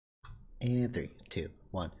And 3, 2,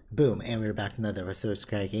 1, boom! And we're back to another episode of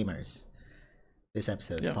Socratic Gamers. This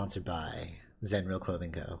episode is sponsored by Zen Real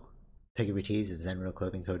Clothing Co. Pick up your tees at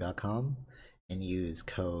zenrealclothingco.com and use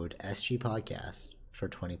code SGPodcast for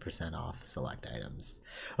 20% off select items.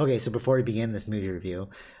 Okay, so before we begin this movie review,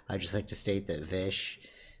 I'd just like to state that Vish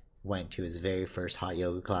went to his very first hot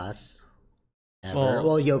yoga class ever.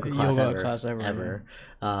 Well, yoga class ever.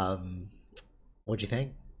 What'd you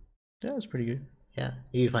think? Yeah, it was pretty good. Yeah,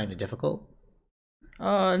 you find it difficult?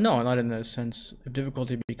 No, not in the sense of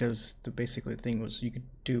difficulty, because the basically thing was you could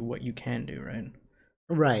do what you can do, right?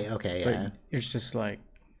 Right. Okay. Yeah. But it's just like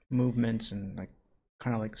movements and like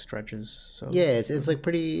kind of like stretches. So yeah, it's like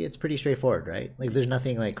pretty straightforward, right? Like there's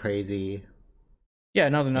nothing like crazy. Yeah,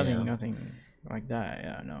 nothing like that.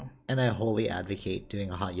 Yeah, no. And I wholly advocate doing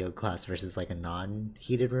a hot yoga class versus like a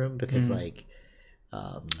non-heated room because like.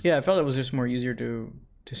 Yeah, I felt it was just more easier to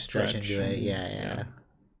stretch into it. Yeah.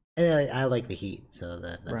 And I like the heat, so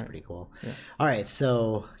that's pretty cool. Yeah. All right,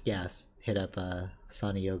 so yes, hit up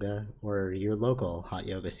Sauna Yoga or your local hot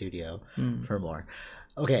yoga studio for more.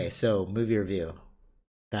 Okay, so movie review.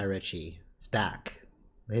 Guy Ritchie is back.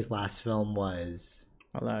 His last film was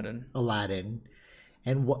Aladdin.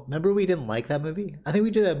 And remember we didn't like that movie? I think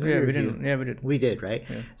we did a movie review. We did. We did, right?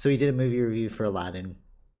 Yeah. So we did a movie review for Aladdin.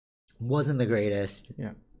 Wasn't the greatest.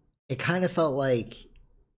 Yeah. It kind of felt like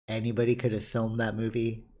anybody could have filmed that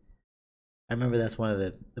movie. I remember that's one of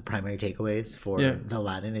the primary takeaways for the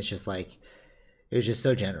Aladdin. It's just like, it was just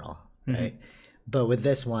so general, right? But with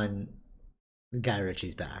this one, Guy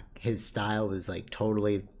Ritchie's back. His style is like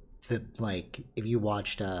totally, like if you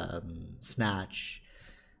watched Snatch,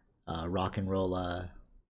 Rock and Rolla,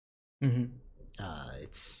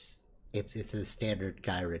 it's a standard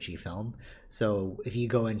Guy Ritchie film. So if you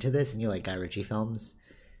go into this and you like Guy Ritchie films,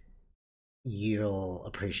 you'll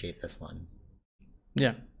appreciate this one.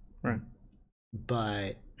 Yeah, right.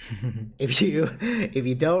 But if you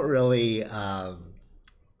don't really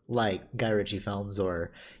like Guy Ritchie films,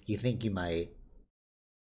 or you think you might,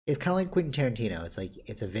 it's kind of like Quentin Tarantino. It's like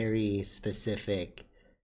it's a very specific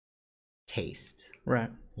taste, right?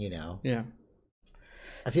 You know? Yeah.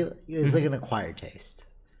 I feel it's like an acquired taste.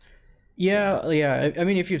 Yeah. I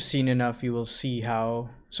mean, if you've seen enough, you will see how.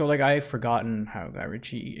 So, like, I've forgotten how Guy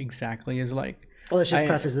Ritchie exactly is like. Well, let's just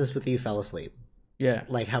preface this with you fell asleep. Yeah.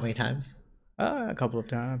 Like how many times? A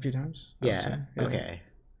few times. Yeah. Okay.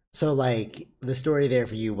 So, like, the story there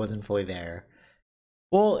for you wasn't fully there.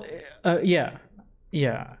 Well, yeah.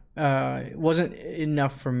 It wasn't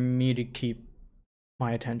enough for me to keep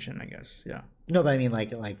my attention, I guess. Yeah. No, but I mean,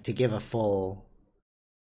 like to give a full,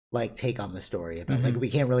 like, take on the story. But like, we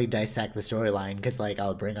can't really dissect the storyline because, like,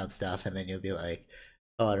 I'll bring up stuff and then you'll be like,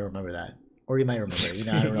 "Oh, I don't remember that," or you might remember. You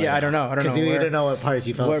know, I don't know. Yeah, I don't know. Because you don't know what parts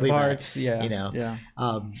you fell asleep at. Yeah. You know. Yeah.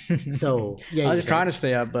 So yeah, I was just trying to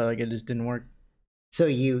stay up, but like it just didn't work. So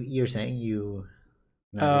you're saying you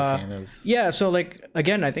not a fan of? Yeah. So like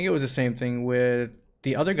again, I think it was the same thing with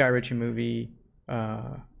the other Guy Ritchie movie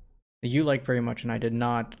that you like very much, and I did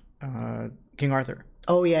not. King Arthur.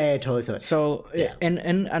 Oh yeah, totally. So yeah.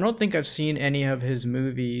 And I don't think I've seen any of his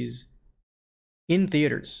movies in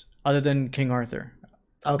theaters other than King Arthur.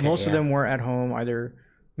 Okay. Most of them were at home. Either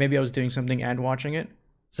maybe I was doing something and watching it.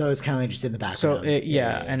 So it's kind of like just in the background.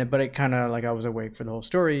 So but it kind of like I was awake for the whole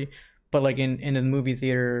story. But like in the movie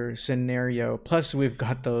theater scenario, plus we've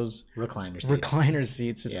got those recliner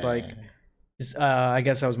seats. It's it's I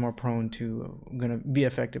guess I was more prone to gonna be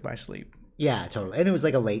affected by sleep. Yeah, totally. And it was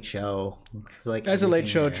like a late show. Like as a late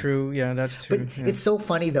show, true. Yeah, that's true. But it's so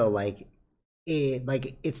funny though,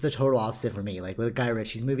 it's the total opposite for me. Like with Guy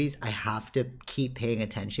Ritchie's movies, I have to keep paying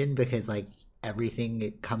attention because like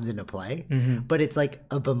everything comes into play. But it's like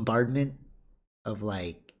a bombardment of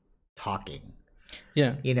like talking.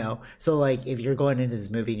 Yeah. You know? So like if you're going into this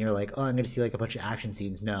movie and you're like, "Oh, I'm gonna see like a bunch of action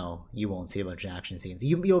scenes." No, you won't see a bunch of action scenes.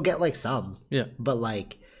 You'll get like some. Yeah. But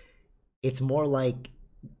like it's more like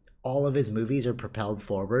all of his movies are propelled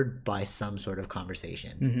forward by some sort of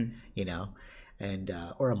conversation, you know, and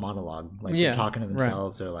or a monologue, like they're talking to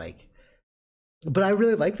themselves, or like. But I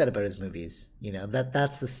really like that about his movies. You know,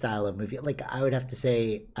 that's the style of movie. Like I would have to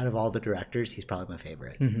say, out of all the directors, he's probably my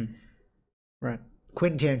favorite. Right.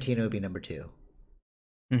 Quentin Tarantino would be number 2.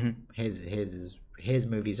 His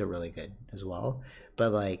movies are really good as well.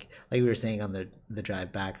 But like we were saying on the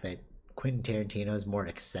drive back, that Quentin Tarantino is more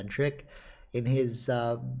eccentric in his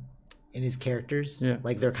characters.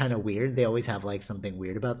 Like they're kind of weird. They always have like something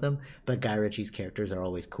weird about them, but Guy Ritchie's characters are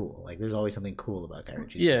always cool. Like there's always something cool about Guy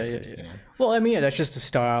Ritchie's characters. You know? Well, I mean, that's just the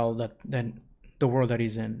style that the world that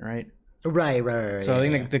he's in, right? Right. So I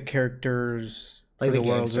think like the characters like the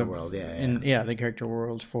gangster world, the character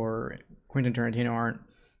worlds for Quentin Tarantino aren't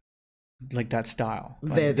like that style.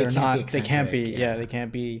 Like, they can't be, they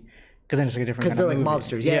can't be, because then it's like a different. Because they're like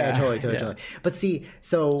mobsters, totally. But see,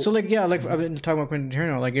 so like I've been talking about Quentin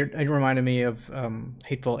Tarantino, like it reminded me of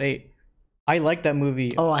Hateful Eight. I liked that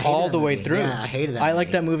movie all the way through. Yeah, I hated that. I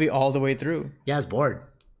liked that movie all the way through. Yeah, I was bored.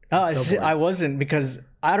 I wasn't, because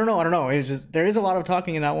I don't know. It's just, there is a lot of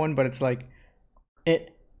talking in that one, but it's like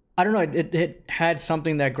I don't know. It had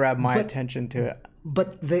something that grabbed my attention to it.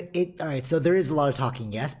 But all right. So there is a lot of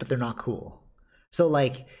talking, yes, but they're not cool. So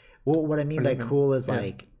like, what I mean by cool is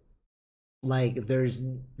like there's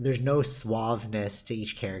no suaveness to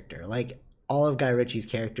each character. Like all of Guy Ritchie's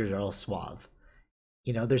characters are all suave.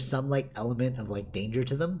 You know, there's some like element of like danger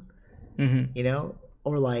to them. Mm-hmm. You know,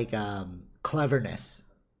 or like cleverness.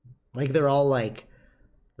 Like they're all like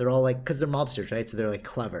because they're mobsters, right? So they're like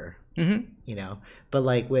clever. Mm-hmm. You know, but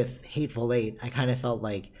like with Hateful Eight, I kind of felt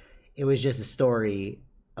like it was just a story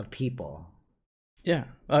of people. Yeah,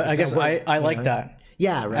 I guess I like that.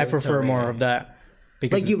 Yeah, right. I prefer more of that.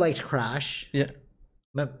 Because like you liked Crash. Yeah.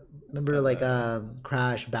 Remember like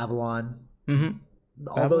Crash, Babylon. Mm-hmm.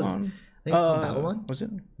 All those. I think it's called Babylon. Was it?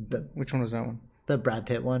 Which one was that one? The Brad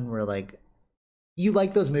Pitt one, where like you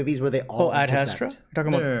like those movies where they all. Oh, Ad Astra.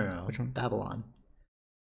 Talking about no. Which one? Babylon.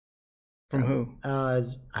 From who? I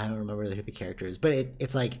don't remember who the character is, but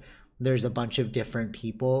it's like there's a bunch of different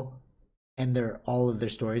people, and all of their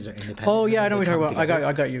stories are independent. Oh yeah, I know what you're talking about.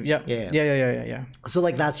 I got you. Yeah. So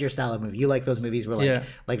like that's your style of movie. You like those movies where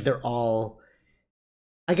like they're all.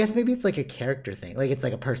 I guess maybe it's like a character thing, like it's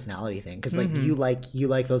like a personality thing, because like you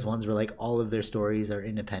like those ones where like all of their stories are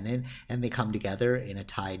independent and they come together in a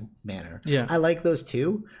tied manner. Yeah, I like those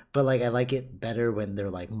too, but like I like it better when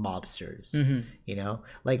they're like mobsters. You know,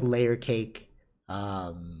 like Layer Cake.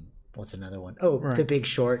 What's another one? Oh, right. The Big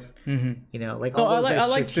Short. You know, like all those, I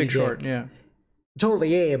like Big Short. Yeah,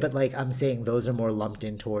 totally. Yeah, but like I'm saying, those are more lumped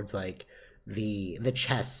in towards like the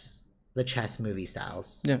chess movie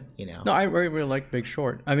styles. Yeah, you know. No, I really like Big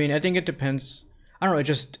Short. I mean, I think it depends. I don't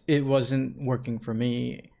know. It wasn't working for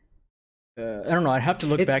me. I don't know. I'd have to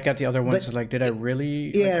look back at the other ones. Like, did I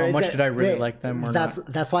really? Yeah, how much did I really like them? Or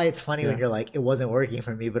that's why it's funny when you're like, it wasn't working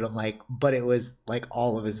for me. But I'm like, but it was like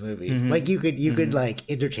all of his movies. Like you could like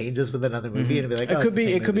interchange this with another movie and be like, it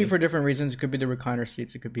could be for different reasons. It could be the recliner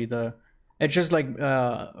seats. It could be it's just like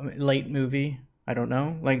late movie. I don't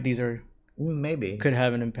know. Like these are. Maybe could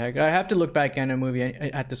have an impact. I have to look back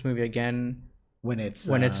at this movie again when it's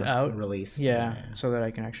out released. Yeah, so that I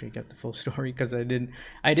can actually get the full story, because I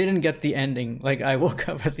didn't get the ending. Like I woke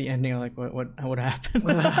up at the ending, I'm like, what happened?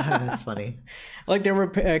 That's funny. Like there were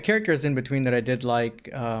characters in between that I did like,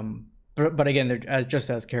 but again, they're just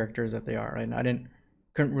as characters that they are. Right? And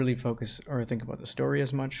couldn't really focus or think about the story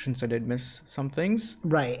as much, since I did miss some things.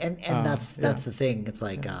 Right, and that's the thing. It's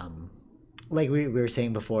like like we were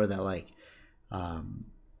saying before that like.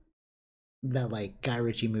 That like Guy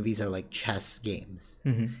Ritchie movies are like chess games,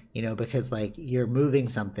 you know, because like you're moving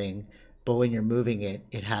something, but when you're moving it,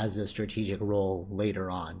 it has a strategic role later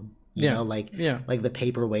on. You know, like the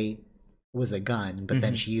paperweight was a gun, but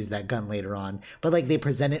then she used that gun later on. But like they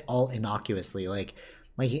present it all innocuously, like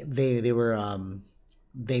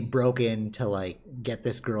they broke in to like get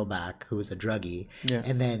this girl back who was a druggie,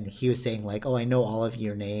 and then he was saying like, oh, I know all of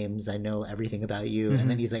your names, I know everything about you, and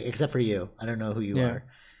then he's like, except for you, I don't know who you are.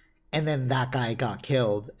 And then that guy got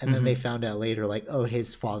killed, and then they found out later like, oh,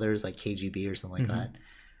 his father's like KGB or something like that.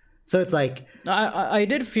 So it's like I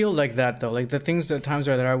did feel like that though, like the times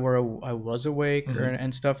that I was awake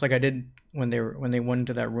and stuff, like I did when they went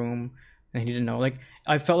into that room and he didn't know, like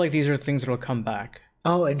I felt like these are things that'll come back.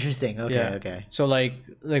 Oh, interesting. Okay. So like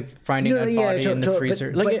finding that body in the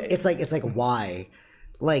freezer, but it's like why,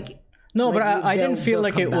 like no, like but I didn't feel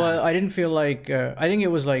like it was. I didn't feel like. I think it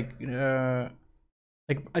was like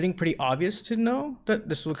I think pretty obvious to know that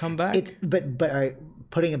this will come back. But all right,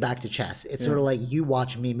 putting it back to chess, it's sort of like you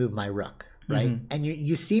watch me move my rook, right? And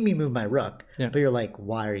you see me move my rook, but you're like,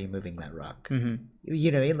 why are you moving that rook?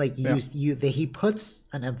 You know what I mean? Like he puts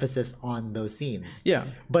an emphasis on those scenes. Yeah.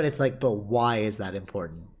 But it's like, but why is that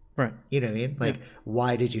important? Right. You know what I mean? Like,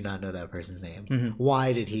 why did you not know that person's name?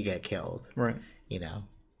 Why did he get killed? Right. You know,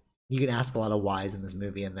 you can ask a lot of whys in this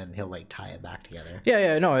movie, and then he'll like tie it back together.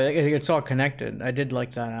 Yeah. No, it's all connected. I did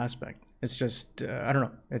like that aspect. It's just I don't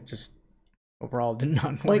know. It just overall did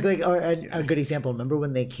not work. Like a good example. Remember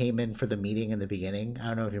when they came in for the meeting in the beginning? I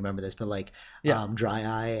don't know if you remember this, but like Dry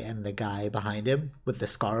Eye and the guy behind him with the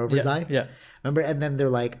scar over his eye. Yeah. Remember? And then they're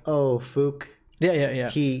like, "Oh, Fook." Yeah.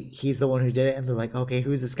 He's the one who did it, and they're like, okay,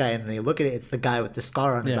 who's this guy? And they look at it, it's the guy with the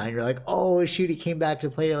scar on his eye. And you're like, oh shoot, he came back to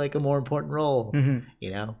play like a more important role.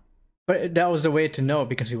 You know. But that was the way to know,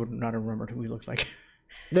 because we would not have remembered who he looked like.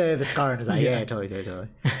 The scar on his eye. Yeah, totally.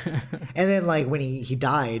 And then like when he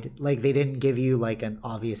died, like they didn't give you like an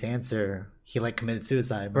obvious answer. He like committed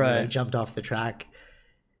suicide. Right. He like jumped off the track.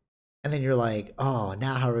 And then you're like, oh,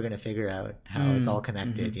 now how are we gonna figure out how it's all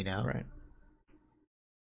connected? You know. Right.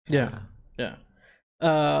 Yeah.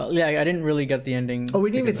 I didn't really get the ending. Oh, we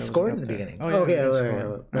didn't even score it in the beginning. Oh, yeah, okay,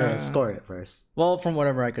 let's score it first. Well, from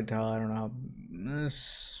whatever I could tell, I don't know.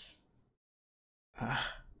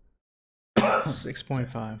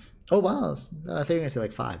 6.5. Oh wow! I thought you were gonna say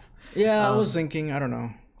like 5. Yeah, I was thinking. I don't know.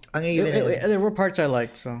 I'm gonna give it. There were parts I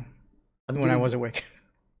liked, so when I was awake.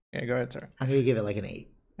 Yeah, go ahead, sir. I'm gonna give it like an 8.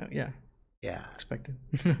 Yeah. Expected.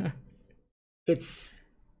 It's,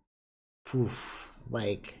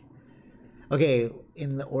 like, okay.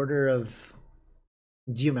 In the order of,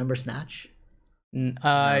 do you remember Snatch? No,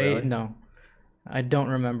 I don't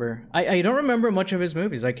remember. I don't remember much of his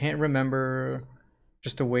movies. I can't remember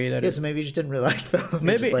just the way that. Yeah, so maybe you just didn't really like them.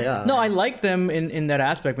 Maybe like, no, I liked them in that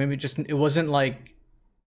aspect. Maybe just it wasn't like,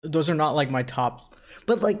 those are not like my top.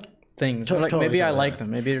 But like things. Totally, maybe I like them.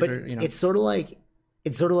 Maybe you know. It's sort of like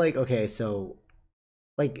okay, so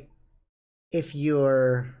like if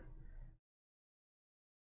you're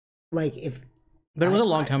like if. But it was a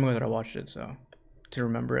long time ago that I watched it, so to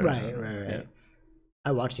remember it. Right. Yeah.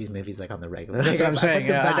 I watch these movies like on the regular. That's what I'm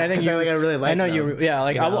saying. I think I really like. I know you. Yeah,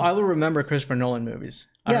 like I will remember Christopher Nolan movies.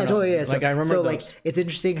 Yeah, totally. Yeah. Like I remember. So like it's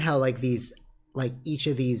interesting how like these like each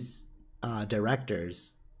of these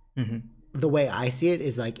directors. The way I see it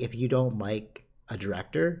is like if you don't like a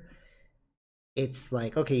director, it's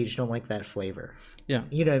like okay, you just don't like that flavor. Yeah.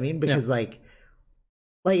 You know what I mean? Because like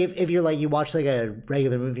if you're like you watch like a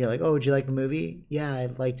regular movie, you're like, oh, did you like the movie? Yeah, I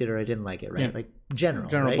liked it or I didn't like it, right? Yeah. Like general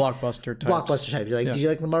right? blockbuster types. Blockbuster types. You're like, did you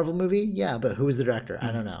like the Marvel movie? Yeah, but who was the director?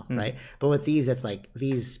 I don't know, right? But with these, it's like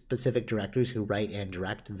these specific directors who write and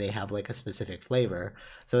direct, they have like a specific flavor.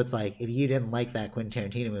 So it's like if you didn't like that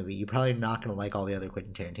Quentin Tarantino movie, you're probably not going to like all the other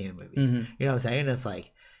Quentin Tarantino movies. You know what I'm saying?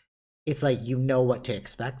 It's like you know what to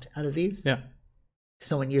expect out of these. Yeah.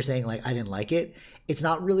 So when you're saying like I didn't like it, it's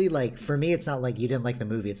not really like for me. It's not like you didn't like the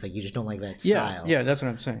movie. It's like you just don't like that style. Yeah, that's what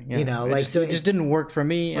I'm saying. Yeah. You know, like it just didn't work for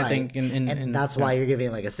me. Right. I think, and that's why you're giving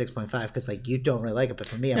it like a 6.5 because like you don't really like it. But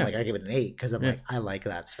for me, I'm like I give it an 8 because I'm like I like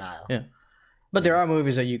that style. Yeah, but there are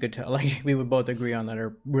movies that you could tell like we would both agree on that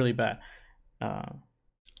are really bad.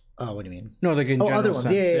 Oh, what do you mean? No, like in general other ones.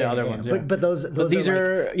 Sense. Yeah, other ones. Yeah. But those these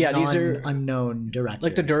are like these are unknown directors.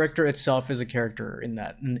 Like the director itself is a character in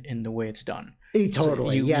that in the way it's done.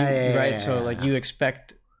 Totally. So right. So like you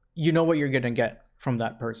expect, you know what you're gonna get from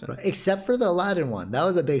that person. Right. Except for the Aladdin one, that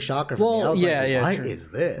was a big shocker for me. I was what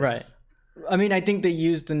is this? Right. I mean, I think they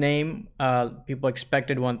used the name. People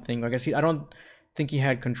expected one thing. Like I don't think he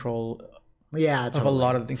had control. Yeah, totally. Of a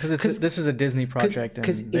lot of things because this is a Disney project and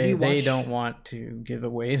they don't want to give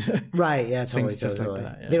away the right. Yeah, totally. Like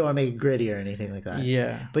that, yeah. They don't want to make it gritty or anything like that.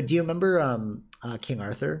 Yeah. But do you remember King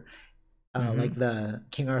Arthur? Like the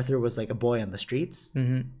King Arthur was like a boy on the streets.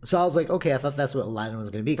 So I was like, okay, I thought that's what Aladdin was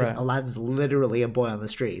going to be because Aladdin's literally a boy on the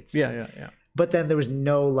streets. Yeah. But then there was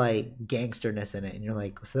no like gangsterness in it, and you're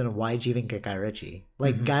like, so then why'd you even get Guy Ritchie?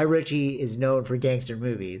 Like Guy Ritchie is known for gangster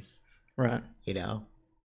movies, right? You know.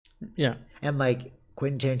 Yeah. And like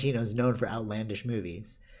Quentin Tarantino is known for outlandish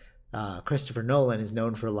movies. Christopher Nolan is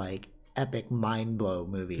known for like epic mind blow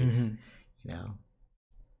movies. You know.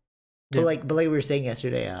 But like we were saying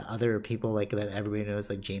yesterday, other people like that everybody knows,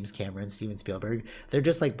 like James Cameron, Steven Spielberg, they're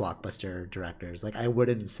just like blockbuster directors. Like I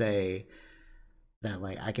wouldn't say that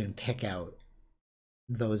like I can pick out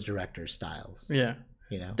those director styles. Yeah.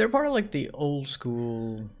 You know. They're part of like the old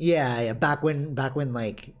school. Yeah. Back when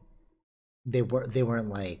like they weren't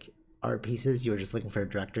like art pieces. You were just looking for a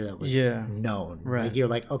director that was known. Right. Like you're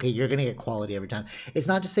like, okay, you're gonna get quality every time. It's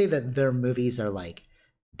not to say that their movies are like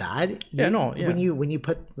bad. When you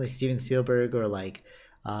put like Steven Spielberg or like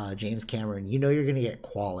James Cameron, you know you're gonna get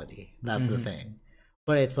quality. That's the thing.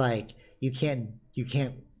 But it's like you can't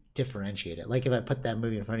differentiate it. Like if I put that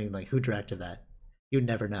movie in front of you, like who directed that? You'd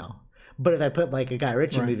never know. But if I put like a Guy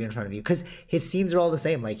Ritchie movie in front of you, because his scenes are all the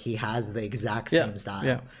same. Like he has the exact same style.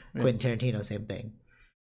 Yeah. Quentin Tarantino, same thing.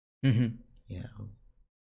 You know.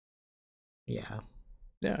 Yeah.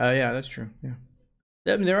 Yeah, that's true. Yeah.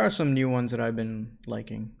 I mean, there are some new ones that I've been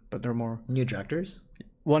liking, but they're more new directors.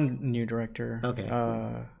 One new director. Okay.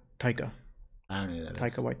 Taika. I don't know who that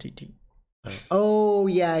Taika Waititi. Oh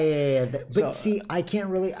yeah. But see, I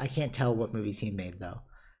can't tell what movies he made though.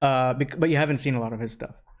 But you haven't seen a lot of his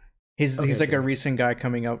stuff. He's like a recent guy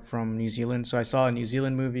coming up from New Zealand. So I saw a New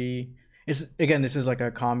Zealand movie. This is like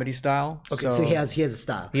a comedy style. Okay, so he has a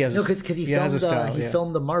style. Because he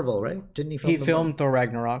filmed the Marvel, right? Didn't he film? He filmed Thor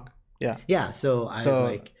Ragnarok. Yeah. Yeah. So I was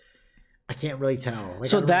like, I can't really tell. Like,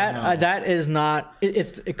 so that is not.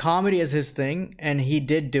 It's comedy is his thing, and he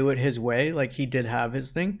did do it his way. Like he did have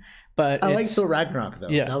his thing, but I like Thor Ragnarok though.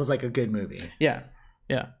 Yeah. That was like a good movie. Yeah.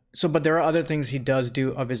 Yeah. So, but there are other things he does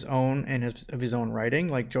do of his own and of his own writing,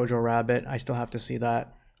 like Jojo Rabbit. I still have to see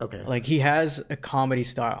that. Okay. Like he has a comedy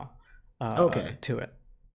style. To it,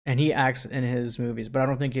 and he acts in his movies, but I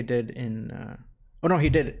don't think he did in. Oh no, he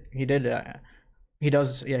did. He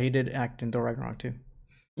does. Yeah, he did act in Thor Ragnarok too.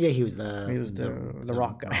 Yeah, he was the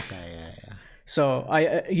rock guy. Rock guy, yeah.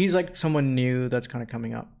 So he's like someone new that's kind of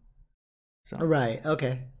coming up. So right.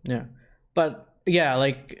 Okay. Yeah, but yeah,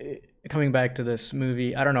 like coming back to this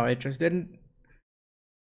movie, I don't know. It just didn't.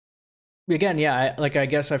 Again, yeah, I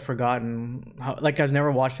guess I've forgotten how. Like I've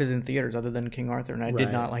never watched his in theaters other than King Arthur, and I did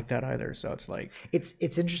not like that either. So it's like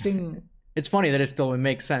it's interesting. It's funny that it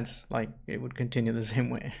makes sense. Like it would continue the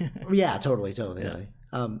same way. Yeah, totally. Yeah.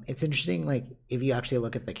 It's interesting. Like if you actually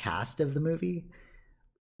look at the cast of the movie,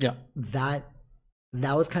 yeah, that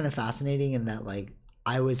was kind of fascinating. In that, like,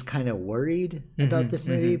 I was kind of worried about this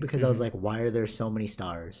movie because I was like, why are there so many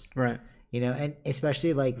stars? Right. You know, and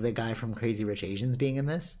especially like the guy from Crazy Rich Asians being in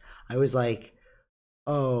this, I was like,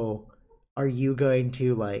 oh, are you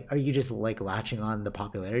just like latching on the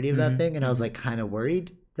popularity of that thing? And I was like kind of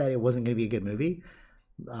worried that it wasn't going to be a good movie.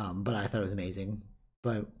 But I thought it was amazing.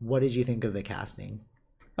 But what did you think of the casting?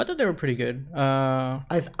 I thought they were pretty good.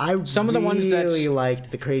 Some of the ones that really liked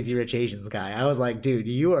the Crazy Rich Asians guy. I was like, dude,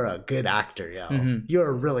 you are a good actor, yo. You're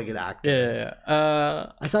a really good actor.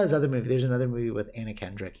 Yeah. I saw his other movie. There's another movie with Anna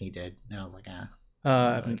Kendrick he did, and I was like,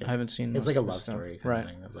 I haven't seen. It's like a love story, right?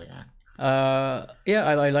 I was like, yeah,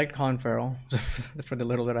 I liked Colin Farrell for the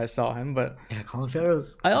little that I saw him, but yeah, Colin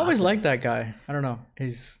Farrell's. I always liked that guy. I don't know.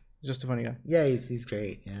 He's just a funny guy. Yeah, he's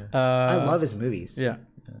great. Yeah, I love his movies. Yeah.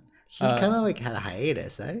 He kind of like had a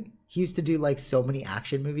hiatus, eh? He used to do like so many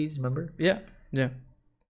action movies, remember? Yeah.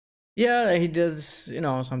 He does,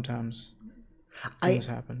 sometimes things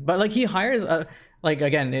happen. But like he hires, like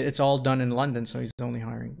again, it's all done in London, so he's only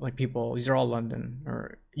hiring like people. These are all London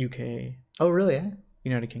or UK. Oh, really? Yeah?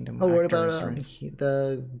 United Kingdom. Oh, what about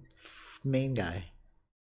the main guy?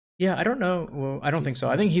 Yeah, I don't know. Well, I don't think so.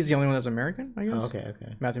 I think he's the only one that's American, I guess. Oh, okay.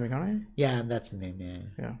 Matthew McConaughey? Yeah, that's his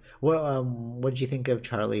name, Yeah. Well, what did you think of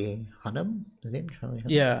Charlie Hunnam? His name? Charlie Hunnam?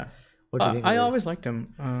 Yeah. What do you think I always liked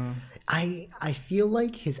him. I feel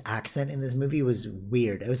like his accent in this movie was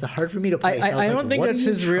weird. It was hard for me to place. I don't think that's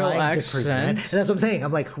his real accent. And that's what I'm saying.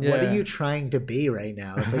 I'm like, what are you trying to be right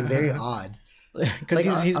now? It's like very odd. Because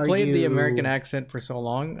like, he's played the American accent for so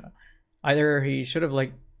long. Either he should have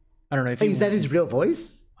I don't know. Is that his real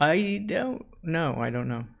voice? I don't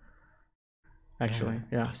know. Actually,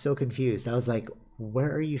 yeah. I'm so confused. I was like,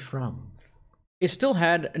 where are you from? It still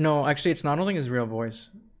had actually, it's not only his real voice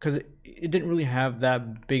because it didn't really have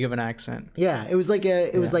that big of an accent. Yeah, it was like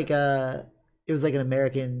an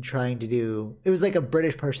American trying to do. It was like a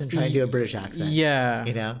British person trying to do a British accent. Yeah,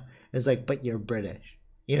 it was like, but you're British.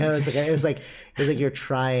 It was like you're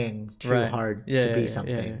trying too hard to be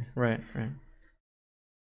something. Yeah. Right.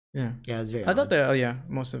 Yeah, it was very. I thought that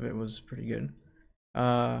most of it was pretty good.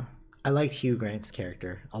 I liked Hugh Grant's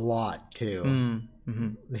character a lot too.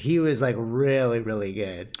 He was like really, really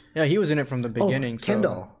good. Yeah, he was in it from the beginning.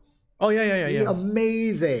 Kendall. Oh yeah.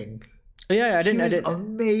 Amazing. Yeah, He was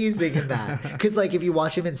amazing in that. Because like if you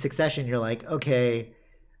watch him in succession, you're like, okay,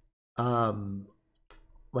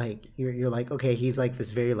 like you're like, okay, he's like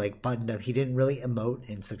this very like buttoned up. He didn't really emote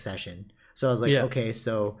in Succession. So I was like, okay,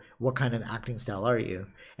 so what kind of acting style are you?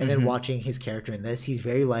 And then watching his character in this, he's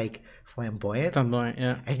very like flamboyant.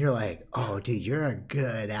 Yeah. And you're like, oh, dude, you're a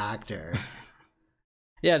good actor.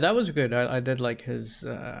 Yeah, that was good. I did like his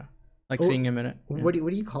seeing him in it. Yeah. What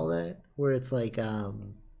do you call that? Where it's like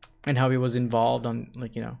and how he was involved on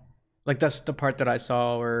like that's the part that I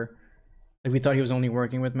saw where like we thought he was only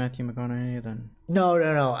working with Matthew McConaughey. Then no.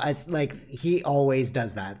 It's like he always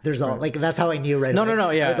does that. There's all like that's how I knew right away. No.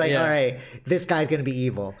 Yeah, I was like, all right, this guy's gonna be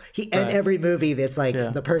evil. In every movie, that's like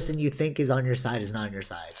the person you think is on your side is not on your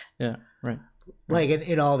side. Yeah, right. Like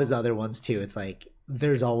in all of his other ones too, it's like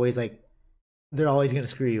there's always like they're always gonna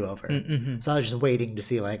screw you over. So I was just waiting to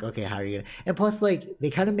see like, okay, how are you gonna? And plus, like they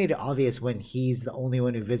kind of made it obvious when he's the only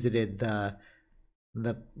one who visited the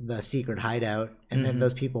secret hideout, and then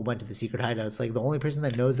those people went to the secret hideout. It's like the only person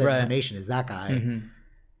that knows that information is that guy.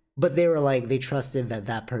 But they were like, they trusted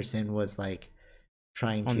that person was like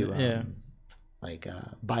trying to like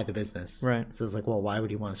buy the business. Right. So it's like, well, why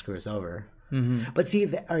would you want to screw us over? Mm-hmm. But see,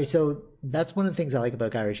 all right, so that's one of the things I like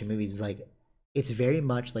about Guy Ritchie movies is like it's very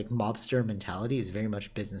much like mobster mentality is very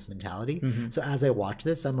much business mentality. Mm-hmm. So as I watch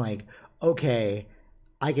this, I'm like, okay,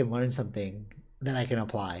 I can learn something that I can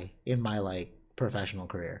apply in my like professional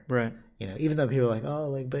career. Right. You know, even though people are like, oh,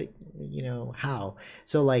 like, but you know, how?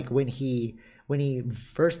 So like when he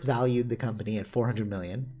first valued the company at 400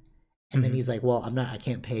 million, and then he's like, well, I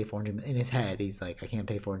can't pay 400 million. In his head, he's like, I can't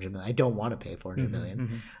pay 400 million. I don't want to pay 400 million.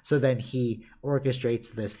 Mm-hmm. So then he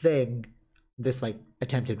orchestrates this thing, this like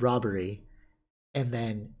attempted robbery. And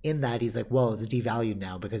then in that, he's like, well, it's devalued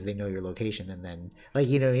now because they know your location. And then, like,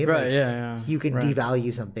 you know what I mean? Right, like, yeah. You can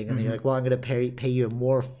devalue something. And then you're like, well, I'm going to pay you a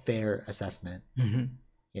more fair assessment. Mm-hmm.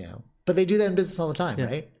 You know? But they do that in business all the time,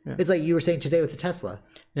 right? Yeah. It's like you were saying today with the Tesla.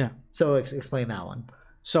 Yeah. So explain that one.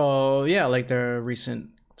 So, yeah, like the recent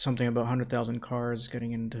something about 100,000 cars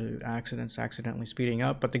getting into accidents, accidentally speeding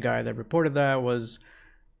up. But the guy that reported that was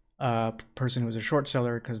a person who was a short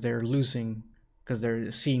seller because they're losing, because they're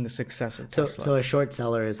seeing the success of Tesla. So a short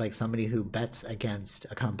seller is like somebody who bets against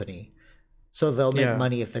a company. So they'll make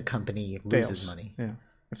money if the company loses money. Yeah.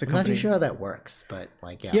 I'm not too sure how that works, but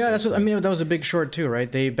like, yeah. Yeah, that's what I mean. That was a big short too, right?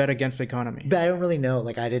 They bet against the economy. But I don't really know.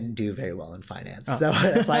 Like, I didn't do very well in finance, so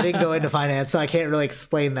that's why I didn't go into finance. So I can't really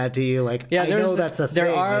explain that to you. Like, I know that's a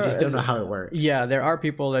thing. I just don't know how it works. Yeah, there are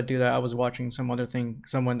people that do that. I was watching some other thing.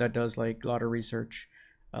 Someone that does like a lot of research,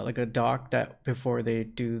 like a doc that before they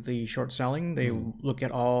do the short selling, they look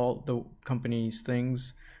at all the company's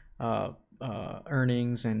things,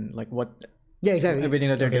 earnings, and like what. Yeah, exactly. Everything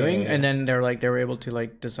that they're doing, and then they were able to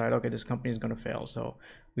like decide, okay, this company is going to fail, so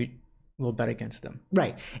we'll bet against them.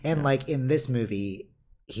 Right, and like in this movie,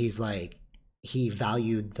 he's like he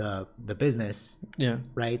valued the business. Yeah.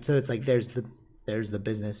 Right. So it's like there's the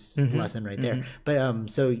business lesson right there.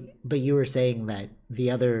 But you were saying that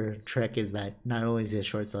the other trick is that not only is he a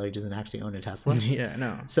short seller, he doesn't actually own a Tesla. Yeah.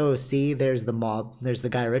 No. So see, there's the mob. There's the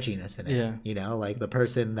Guy Ritchie-ness in it. Yeah. You know, like the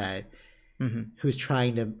person that. Who's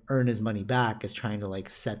trying to earn his money back is trying to like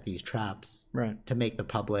set these traps to make the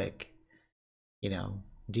public, you know,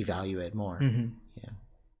 devalue it more. Yeah.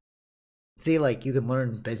 See, like you can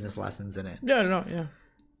learn business lessons in it. Yeah. No. Yeah.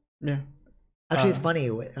 Yeah. Actually, it's funny.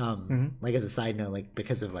 Like as a side note, like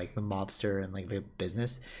because of like the mobster and like the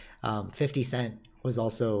business, 50 Cent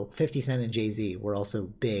and Jay-Z were also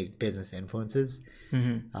big business influences.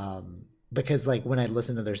 Because like when I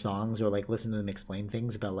listen to their songs or like listen to them explain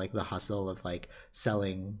things about like the hustle of like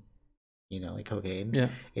selling, you know, like cocaine,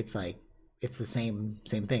 it's like it's the same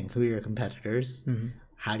thing. Who are your competitors?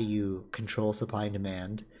 How do you control supply and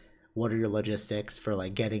demand? What are your logistics for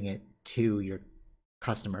like getting it to your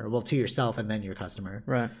customer? Well, to yourself and then your customer.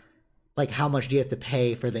 Right. Like how much do you have to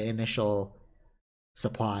pay for the initial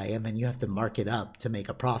supply, and then you have to mark it up to make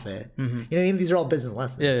a profit? You know what I mean? These are all business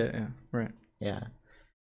lessons. Yeah. Right. Yeah.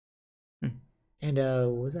 And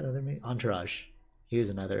what was that other movie? Entourage. Here's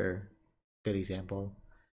another good example.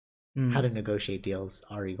 How to negotiate deals.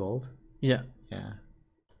 Ari Gold. Yeah. Yeah.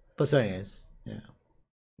 But so anyways, yeah.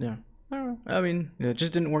 Yeah. I mean, it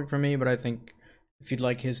just didn't work for me, but I think if you'd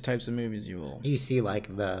like his types of movies, you will. You see like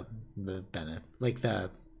the benefit, like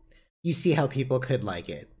you see how people could like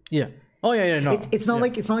it. Yeah. Oh yeah, no. It's not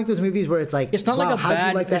like those movies where it's like it's not like a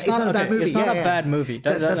bad. Like it's not a bad movie. It's not a bad movie.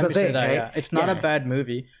 That's the thing, right? Yeah. It's not a bad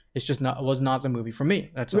movie. It's just was not the movie for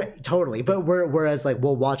me. That's all. Right, totally. But whereas like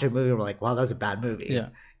we'll watch a movie and we're like, wow, that was a bad movie. Yeah.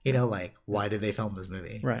 You know, like why did they film this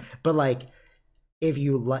movie? Right. But like if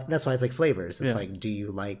you like, that's why it's like flavors. It's like, do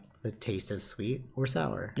you like the taste of sweet or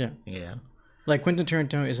sour? Yeah. You know. Like Quentin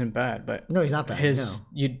Tarantino isn't bad, but no, he's not bad.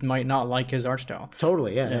 You might not like his art style.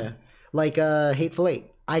 Totally. Yeah. Like Hateful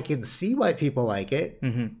Eight. I can see why people like it.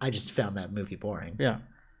 I just found that movie boring. Yeah.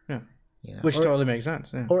 Yeah. You know? Which totally makes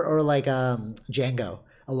sense. Yeah. Or like Django.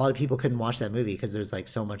 A lot of people couldn't watch that movie because there's like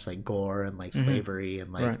so much like gore and like slavery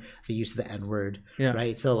and like the use of the N-word. Yeah.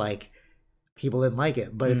 Right. So like people didn't like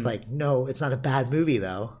it, but it's like, no, it's not a bad movie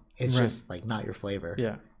though. It's just like not your flavor.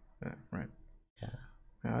 Yeah. Yeah. Right.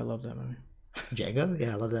 Yeah. I love that movie. Django?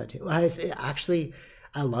 Yeah, I love that too.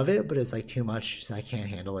 I love it, but it's like too much. So I can't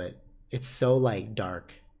handle it. It's so like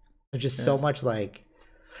dark. There's just so much like,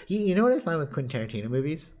 you know what I find with Quentin Tarantino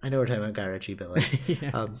movies? I know we're talking about Guy Ritchie, but like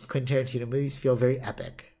Quentin Tarantino movies feel very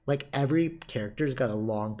epic. Like every character's got a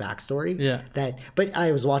long backstory. Yeah. But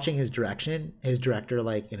I was watching his director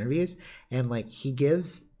like interviews, and like he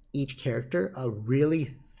gives each character a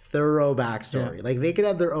really thorough backstory. Yeah. Like they could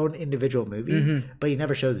have their own individual movie, but he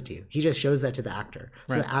never shows it to you. He just shows that to the actor,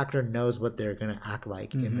 so the actor knows what they're gonna act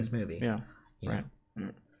like in this movie. Yeah. You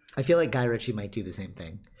know? I feel like Guy Ritchie might do the same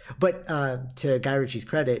thing. But to Guy Ritchie's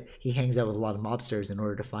credit, he hangs out with a lot of mobsters in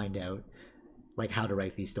order to find out like how to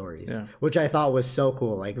write these stories, which I thought was so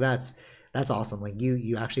cool. Like that's awesome. Like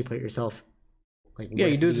you actually put yourself like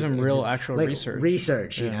you do some real actual like,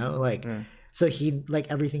 research, you know, like so he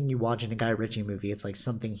like everything you watch in a Guy Ritchie movie, it's like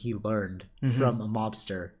something he learned from a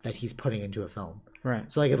mobster that he's putting into a film.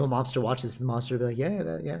 Right. So like if a mobster watches, the mobster will be like,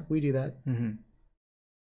 yeah, we do that.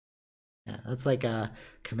 Yeah, that's like a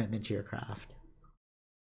commitment to your craft.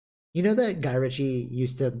 You know that Guy Ritchie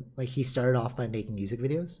used to like he started off by making music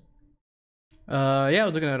videos. I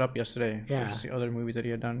was looking that up yesterday. Yeah, just the other movies that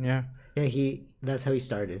he had done. Yeah, that's how he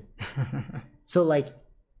started. So like,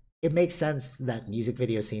 it makes sense that music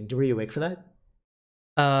video scene. Were you awake for that?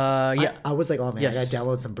 Yeah. I was like, oh man, I gotta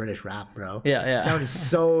download some British rap, bro. Yeah. Sounds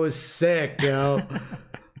so sick, yo.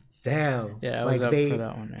 Damn. Yeah, I was up for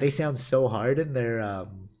that one. They sound so hard in their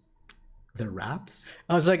raps.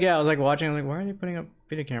 I was like watching. I'm like, why are they putting up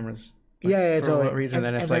video cameras? Like, it's for all what reason?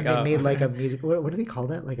 And it's then like they made like a music. What do they call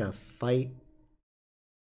that? Like a fight.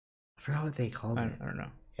 I forgot what they called it. I don't know.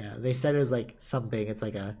 Yeah, they said it was like something. It's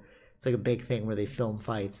like a big thing where they film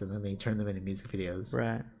fights and then they turn them into music videos.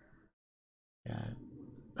 Right. Yeah,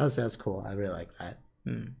 that's cool. I really like that.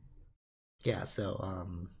 Yeah. So,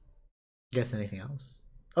 guess anything else?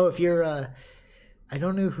 Oh, if you're, I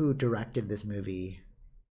don't know who directed this movie,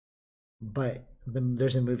 but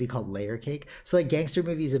there's a movie called Layer Cake. So like gangster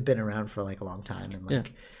movies have been around for like a long time, and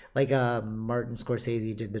like Martin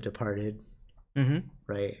Scorsese did The Departed.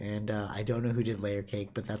 Right, and I don't know who did Layer Cake,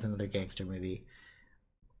 but that's another gangster movie.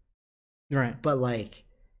 Right,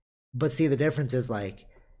 but see, the difference is like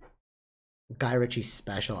Guy Ritchie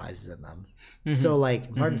specializes in them. So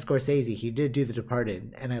like Martin Scorsese, he did do The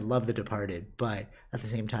Departed, and I love The Departed, but at the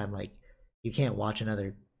same time, like you can't watch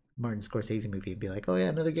another Martin Scorsese movie and be like, oh yeah,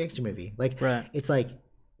 another gangster movie. Like it's like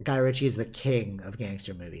Guy Ritchie is the king of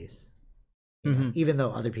gangster movies, you know? Even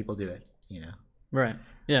though other people do it, you know. Right.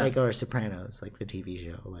 Yeah. Like or Sopranos, like the TV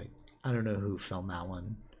show. Like I don't know who filmed that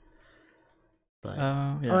one, but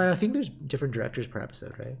I think there's different directors per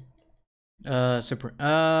episode, right?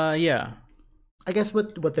 Yeah. I guess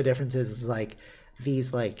what the difference is like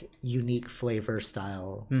these like unique flavor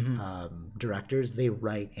style directors, they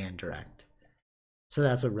write and direct. So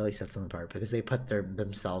that's what really sets them apart because they put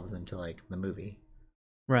themselves into like the movie.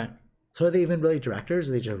 Right. So are they even really directors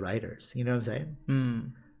or are they just writers? You know what I'm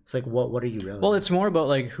saying? It's like what are you really? Well, it's more about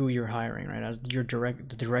like who you're hiring, right? As the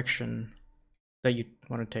direction that you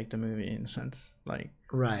want to take the movie in a sense. Like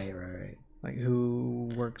Right. Like who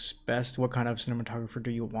works best? What kind of cinematographer do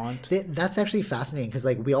you want? That's actually fascinating because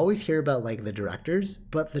like we always hear about like the directors,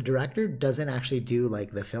 but the director doesn't actually do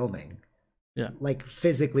like the filming. Yeah. Like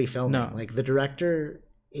physically filming. No. Like the director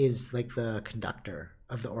is like the conductor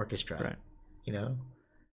of the orchestra. Right. You know?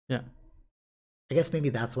 Yeah. I guess maybe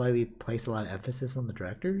that's why we place a lot of emphasis on the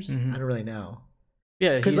directors. I don't really know.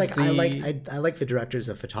 Yeah, because like I like the directors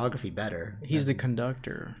of photography better. He's the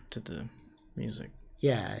conductor to the music.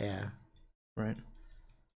 Yeah. Right.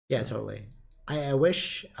 Yeah, totally. I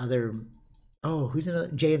wish other. Oh, who's another?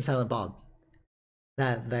 Jay and Silent Bob.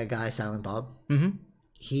 That guy, Silent Bob.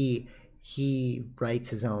 He writes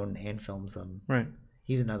his own and films them. Right.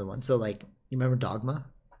 He's another one. So like, you remember Dogma?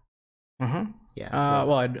 Yeah. So,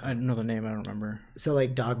 well, I know the name. I don't remember. So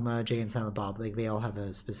like Dogma, Jay and Silent Bob, like they all have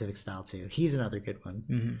a specific style too. He's another good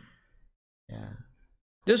one. Yeah.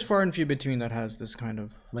 There's far and few between that has this kind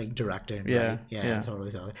of like director. And yeah.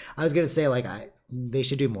 Totally. I was gonna say like they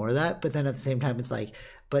should do more of that, but then at the same time it's like,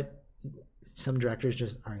 but some directors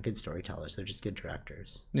just aren't good storytellers. They're just good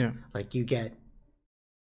directors. Yeah. Like you get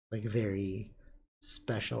like very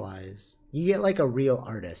specialized. You get like a real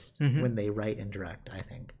artist when they write and direct, I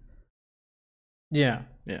think. Yeah.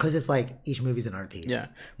 Because it's like each movie's an art piece. Yeah,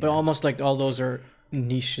 but almost like all those are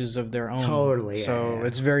niches of their own. Totally. So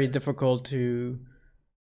it's very difficult to,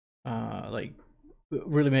 like,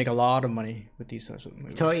 really make a lot of money with these sorts of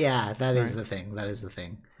movies. So yeah, that is the thing.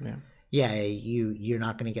 Yeah. Yeah, you're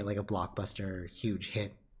not gonna get like a blockbuster huge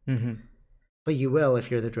hit. But you will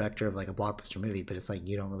if you're the director of like a blockbuster movie. But it's like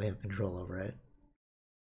you don't really have control over it.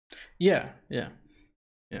 Yeah.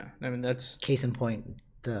 I mean that's case in point.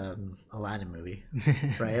 The Aladdin movie,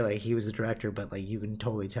 right? Like he was the director, but like you can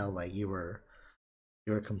totally tell like you were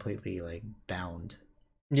completely like bound.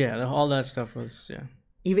 Yeah, all that stuff was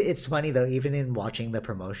Even it's funny though, even in watching the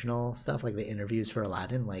promotional stuff, like the interviews for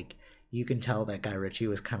Aladdin, like you can tell that Guy Ritchie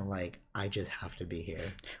was kind of like, I just have to be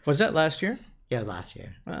here. Was that last year? Yeah, it was last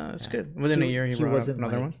year. That's good. Within a year, he brought up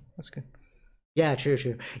another one. That's good. Yeah, true.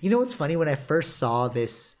 You know what's funny? When I first saw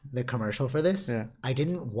the commercial for this, I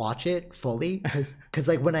didn't watch it fully because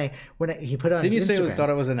like when he put it on his Instagram. Didn't you say thought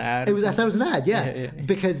it was an ad? I thought it was an ad, yeah.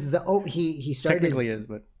 Because he started technically is,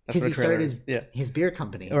 but because he started his beer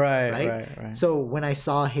company, right. So when I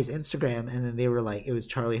saw his Instagram, and then they were like, it was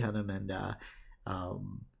Charlie Hunnam and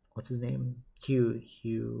what's his name?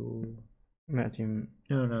 Hugh Matthew.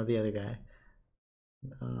 No, the other guy.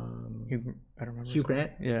 I don't remember. Hugh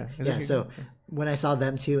Grant. Yeah. So when I saw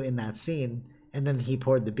them two in that scene, and then he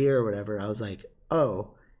poured the beer or whatever, I was like,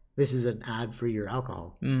 oh, this is an ad for your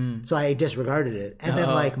alcohol. So I disregarded it, and then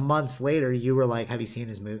like months later, you were like, have you seen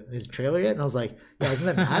his trailer yet? And I was like, yeah, isn't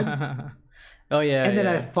that an ad? Oh yeah. And then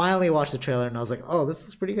I finally watched the trailer, and I was like, oh, this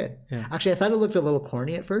looks pretty good. Yeah. Actually, I thought it looked a little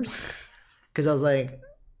corny at first, because I was like,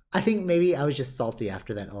 I think maybe I was just salty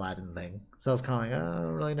after that Aladdin thing. So I was kind of like, oh, I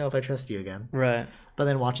don't really know if I trust you again. Right. But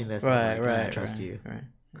then watching this, I was like, I trust you. Right.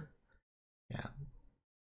 Yeah.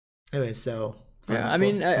 Anyway, so. Yeah, I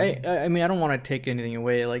mean, I mean, I don't want to take anything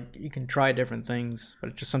away. Like, you can try different things,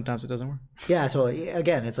 but sometimes it doesn't work. Yeah, totally.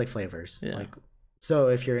 Again, it's like flavors. Yeah. Like, so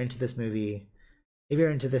if you're into this movie, if you're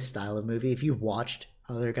into this style of movie, if you've watched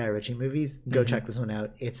other Guy Ritchie movies, go check this one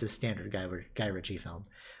out. It's a standard Guy Ritchie film.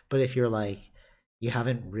 But if you're like, you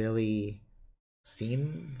haven't really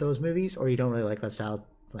seen those movies, or you don't really like that style,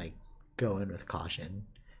 like, go in with caution,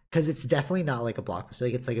 because it's definitely not like a blockbuster.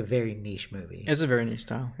 Like, it's like a very niche movie. It's a very niche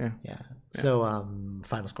style. Yeah. So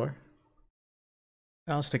final score,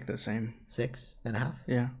 I'll stick to the same 6.5.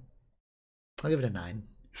 Yeah, I'll give it a 9.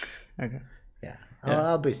 Okay. Yeah.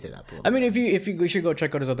 I'll boost it up a little I mean, if you should go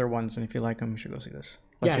check out his other ones, and if you like them, you should go see this.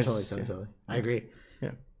 Like totally. I agree.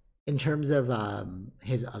 Yeah. In terms of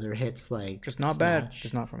his other hits, like just not Snatch, bad,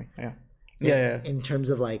 just not for me. In terms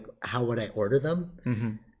of like how would I order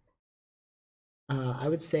them, I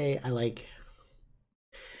would say I like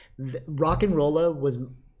Rock and Rolla was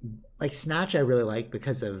like Snatch. I really like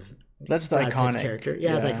because of that's the Brad iconic Pitt's character.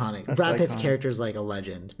 Yeah, it's iconic. Brad Pitt's character is like a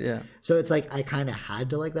legend. Yeah. So it's like I kind of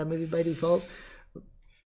had to like that movie by default.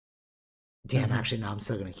 Damn, actually, no, I'm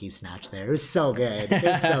still gonna keep Snatch there. It was so good. It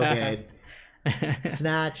was so good.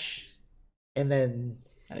 Snatch, and then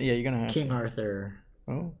you're gonna have King Arthur.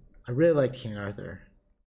 Oh, I really liked King Arthur.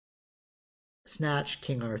 Snatch,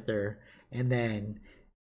 King Arthur, and then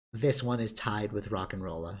this one is tied with Rock and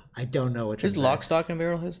Rolla. I don't know which. Is Lock, Stock, and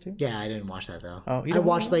Barrel his too? Yeah, I didn't watch that though. Oh, I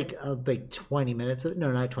watched like 20 minutes of it.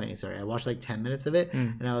 No, not 20. Sorry, I watched like 10 minutes of it,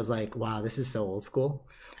 and I was like, wow, this is so old school.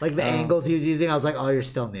 Like the angles he was using, I was like, oh, you're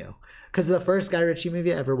still new. Because the first Guy Ritchie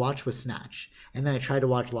movie I ever watched was Snatch, and then I tried to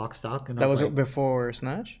watch Lock, Stock, and that was like, before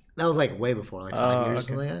Snatch. That was like way before, like 5 years or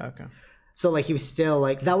something like that. Okay. So like he was still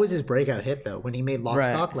like that was his breakout hit though when he made Lock,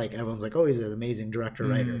 Stock. Like everyone's like, oh, he's an amazing director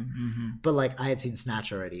writer. But like I had seen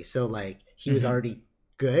Snatch already, so like he was already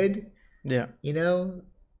good. Yeah, you know.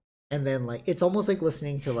 And then like it's almost like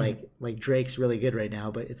listening to like Drake's really good right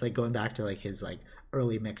now, but it's like going back to like his like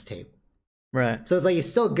early mixtape. Right. So it's like it's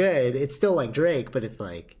still good. It's still like Drake, but it's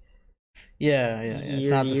like. Yeah.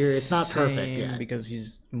 It's not perfect yet because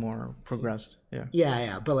he's more progressed. Yeah.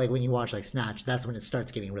 Yeah. But like when you watch like Snatch, that's when it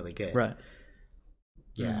starts getting really good. Right.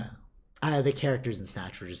 Yeah. The characters in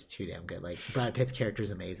Snatch were just too damn good. Like Brad Pitt's character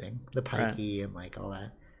is amazing. The pikey and like all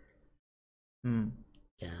that.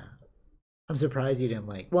 Yeah. I'm surprised you didn't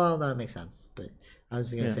like. Well, no, it makes sense. But I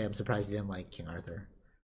was gonna say I'm surprised you didn't like King Arthur.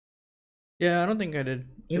 Yeah, I don't think I did.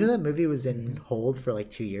 You know that movie was in hold for like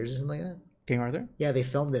 2 years or something like that. King Arthur? Yeah, they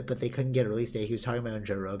filmed it, but they couldn't get a release date. He was talking about it on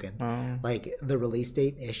Joe Rogan. Like the release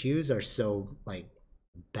date issues are so like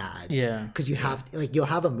bad. Yeah, because you have like you'll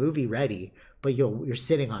have a movie ready, but you're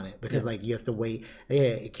sitting on it because like you have to wait. Yeah,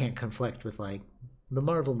 it can't conflict with like the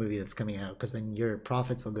Marvel movie that's coming out because then your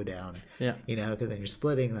profits will go down. Yeah, you know, because then you're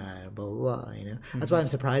splitting that. Blah blah. Blah, you know, that's why I'm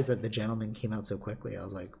surprised that The Gentleman came out so quickly. I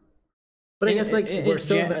was like. But I guess like we're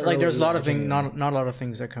still in the like there's a lot of things, not a lot of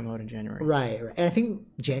things that come out in January. Right. And I think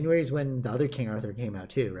January is when the other King Arthur came out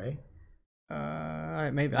too, right?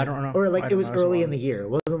 Maybe I don't know. Or like it was early in the year. It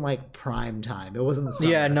wasn't like prime time. It wasn't the summer.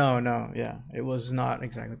 Yeah, no, yeah, it was not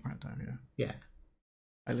exactly prime time. Yeah.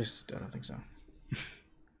 At least I don't think so.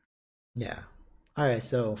 Yeah. All right.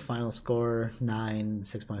 So final score 9,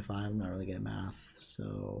 6.5. I'm not really good at math,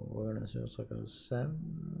 so we're gonna say it's like a 7.5.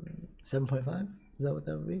 Is that what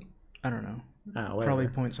that would be? I don't know. Oh, probably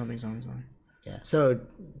point something. Yeah. So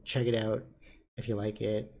check it out if you like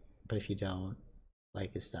it, but if you don't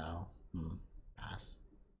like his style, pass.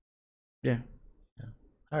 Yeah.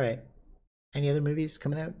 All right. Any other movies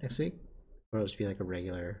coming out next week, or it'll just be like a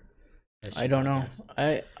regular? I don't know.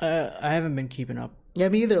 I haven't been keeping up. Yeah,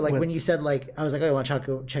 me either. Like when you said like I was like, oh, I want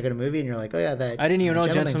to check out a movie, and you're like, oh yeah, that. I didn't even know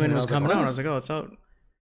Gentleman was coming out. I was like, oh, it's out.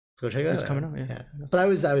 go check it out. It's coming out, yeah. But I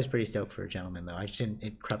was pretty stoked for Gentleman though.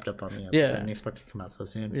 It crept up on me. I didn't expect it to come out so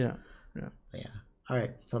soon. Yeah. But yeah. All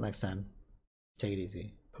right. Until next time. Take it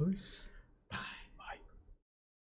easy. Peace.